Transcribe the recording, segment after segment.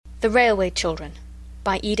The Railway Children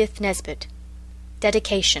by Edith Nesbit.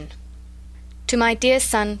 Dedication. To my dear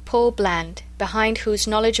son Paul Bland, behind whose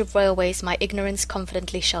knowledge of railways my ignorance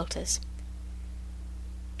confidently shelters.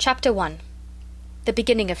 Chapter 1. The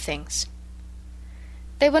Beginning of Things.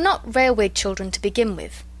 They were not railway children to begin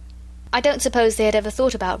with. I don't suppose they had ever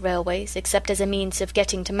thought about railways, except as a means of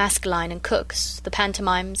getting to Maskelyne and Cook's, the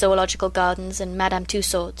pantomime, zoological gardens, and Madame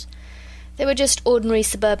Tussaud's. They were just ordinary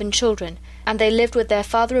suburban children, and they lived with their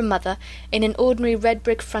father and mother in an ordinary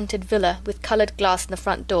red-brick-fronted villa with coloured glass in the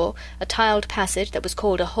front door, a tiled passage that was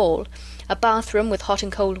called a hall, a bathroom with hot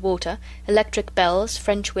and cold water, electric bells,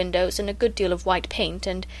 French windows, and a good deal of white paint,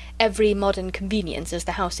 and every modern convenience, as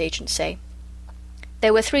the house-agents say.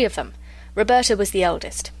 There were 3 of them. Roberta was the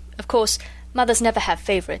eldest. Of course, mothers never have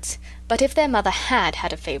favourites, but if their mother had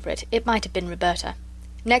had a favourite, it might have been Roberta.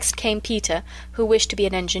 Next came Peter, who wished to be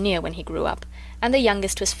an engineer when he grew up, and the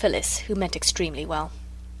youngest was Phyllis, who meant extremely well.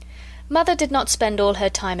 Mother did not spend all her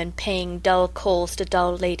time in paying dull calls to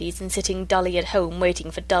dull ladies and sitting dully at home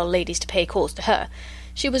waiting for dull ladies to pay calls to her.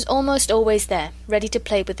 She was almost always there, ready to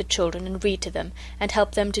play with the children and read to them, and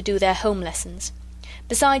help them to do their home lessons.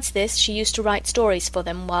 Besides this, she used to write stories for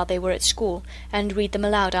them while they were at school, and read them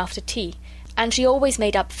aloud after tea, and she always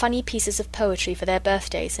made up funny pieces of poetry for their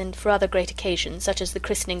birthdays and for other great occasions, such as the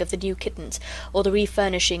christening of the new kittens, or the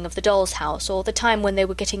refurnishing of the doll's house, or the time when they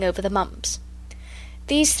were getting over the mumps.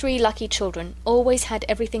 These 3 lucky children always had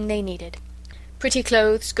everything they needed: pretty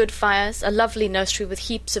clothes, good fires, a lovely nursery with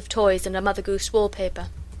heaps of toys and a Mother Goose wallpaper.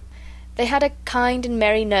 They had a kind and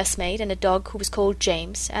merry nursemaid and a dog who was called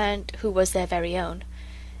James, and who was their very own.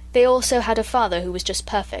 They also had a father who was just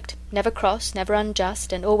perfect, never cross, never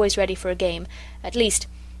unjust, and always ready for a game. At least,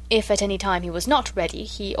 if at any time he was not ready,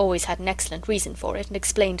 he always had an excellent reason for it, and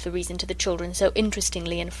explained the reason to the children so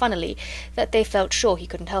interestingly and funnily that they felt sure he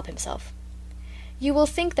couldn't help himself. You will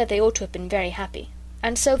think that they ought to have been very happy,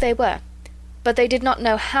 and so they were, but they did not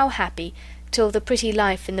know how happy till the pretty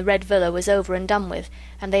life in the red villa was over and done with,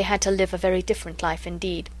 and they had to live a very different life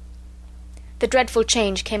indeed. The dreadful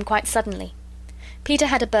change came quite suddenly. Peter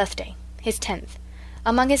had a birthday, his 10th.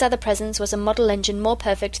 Among his other presents was a model engine more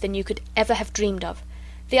perfect than you could ever have dreamed of.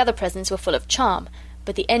 The other presents were full of charm,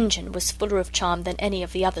 but the engine was fuller of charm than any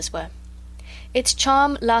of the others were. Its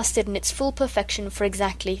charm lasted in its full perfection for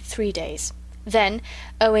exactly 3 days. Then,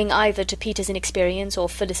 owing either to Peter's inexperience or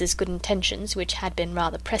Phyllis's good intentions, which had been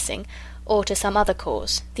rather pressing, or to some other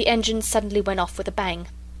cause, the engine suddenly went off with a bang.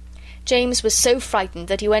 James was so frightened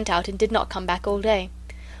that he went out and did not come back all day.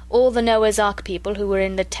 All the Noah's Ark people who were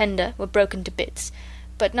in the tender were broken to bits,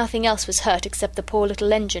 but nothing else was hurt except the poor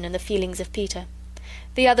little engine and the feelings of Peter.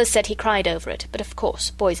 The others said he cried over it, but of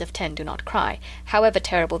course boys of 10 do not cry, however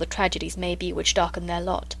terrible the tragedies may be which darken their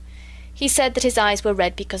lot. He said that his eyes were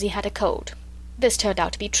red because he had a cold. This turned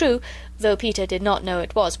out to be true, though Peter did not know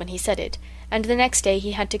it was when he said it, and the next day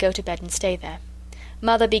he had to go to bed and stay there.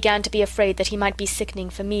 Mother began to be afraid that he might be sickening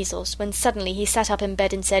for measles, when suddenly he sat up in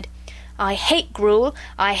bed and said, "I hate gruel,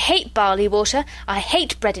 I hate barley water, I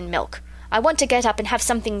hate bread and milk. I want to get up and have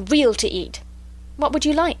something real to eat." "What would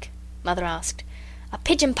you like?" Mother asked. "A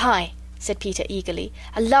pigeon pie," said Peter eagerly.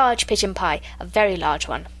 "A large pigeon pie, a very large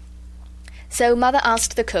one." So Mother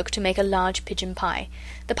asked the cook to make a large pigeon pie.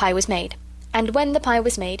 The pie was made, and when the pie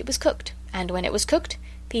was made it was cooked, and when it was cooked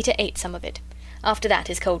Peter ate some of it. After that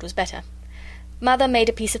his cold was better. Mother made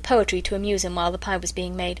a piece of poetry to amuse him while the pie was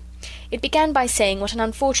being made. It began by saying what an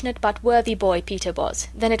unfortunate but worthy boy Peter was.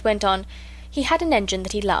 Then it went on, he had an engine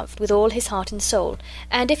that he loved with all his heart and soul,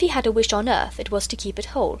 and if he had a wish on earth it was to keep it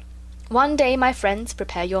whole. One day, my friends,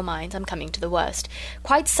 prepare your minds, I'm coming to the worst.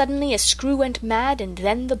 Quite suddenly a screw went mad, and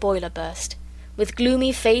then the boiler burst. With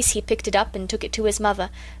gloomy face he picked it up and took it to his mother,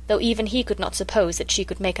 though even he could not suppose that she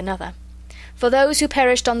could make another. For those who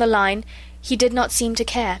perished on the line he did not seem to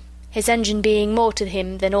care, his engine being more to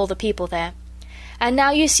him than all the people there. And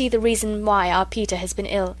now you see the reason why our Peter has been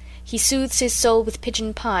ill. He soothes his soul with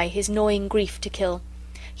pigeon pie, his gnawing grief to kill.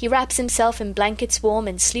 He wraps himself in blankets warm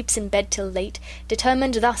and sleeps in bed till late,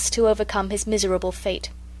 determined thus to overcome his miserable fate.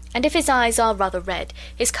 And if his eyes are rather red,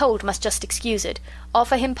 his cold must just excuse it.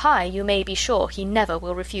 Offer him pie, you may be sure he never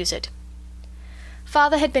will refuse it.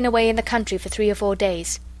 Father had been away in the country for 3 or 4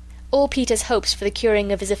 days. All Peter's hopes for the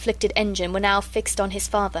curing of his afflicted engine were now fixed on his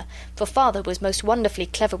father, for father was most wonderfully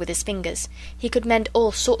clever with his fingers. He could mend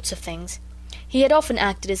all sorts of things. He had often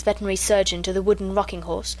acted as veterinary surgeon to the wooden rocking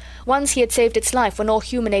horse. Once he had saved its life when all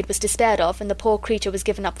human aid was despaired of and the poor creature was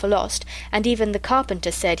given up for lost, and even the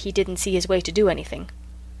carpenter said he didn't see his way to do anything.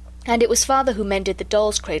 And it was Father who mended the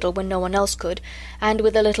doll's cradle when no one else could, and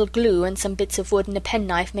with a little glue and some bits of wood and a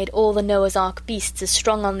penknife made all the Noah's Ark beasts as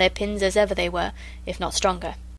strong on their pins as ever they were, if not stronger.